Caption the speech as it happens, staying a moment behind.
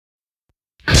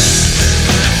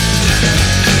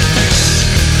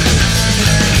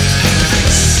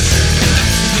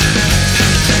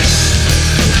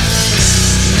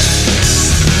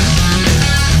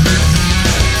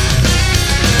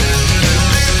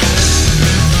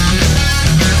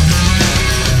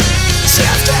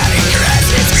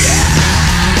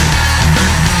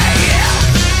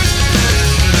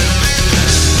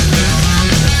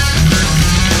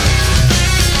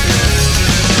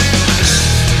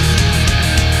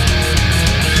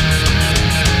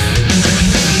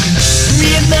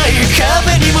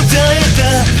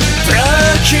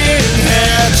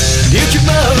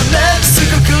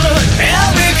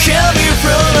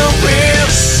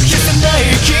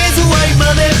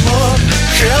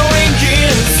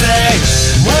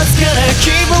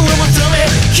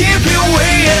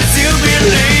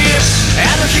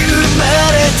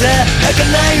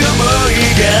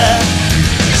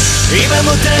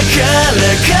も高ら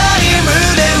かに胸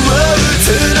を打つ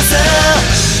のさ。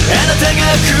あなたが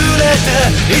くれ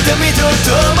た痛みと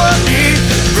ともに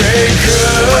Break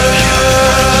up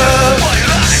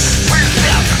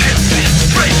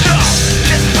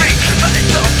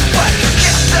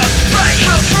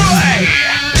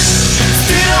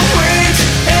Still wait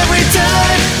every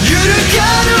time 揺るが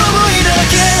る想いだ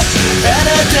けあ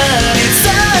なたに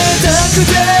伝えたく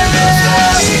て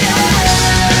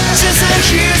Just a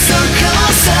hear so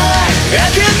close I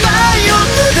can't buy your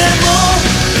demo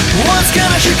What's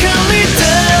gonna光った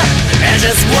I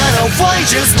just wanna find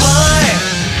just mine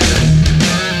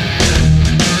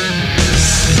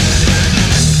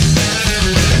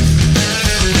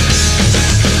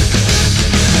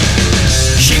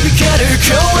響かる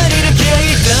声に泣け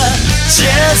いた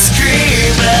Just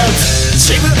scream out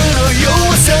自分の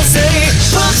弱さ Say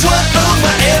Punch one on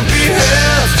my every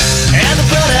heart And the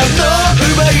bottomの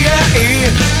奪い合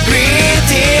い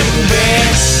Beating me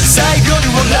最後に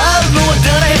笑うのは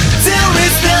誰 There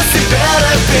is nothing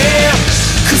better than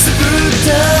くすぶっ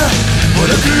たモ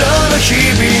ノクロの日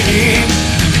々に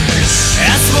明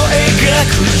日を描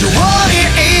くように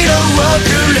色をく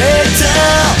れた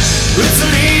移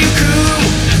りゆく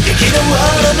激の輪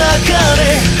の中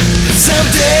で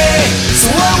Someday So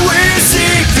I will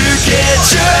seek to get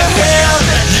your hand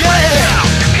Yeah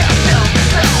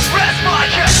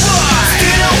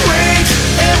Still wait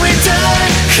every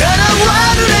time 叶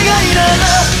わぬ願いな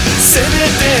らせめ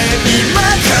て今か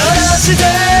らして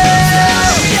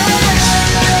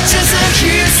Just a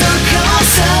kiss so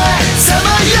closeさま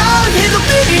よう瞳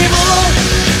にも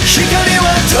光は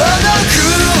届く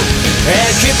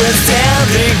And keep it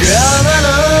standing on and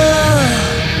on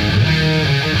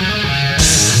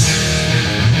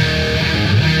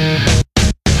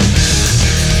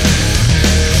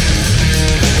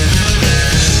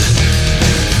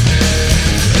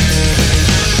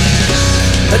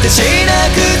果てしな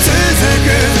く続く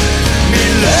未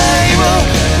来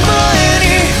を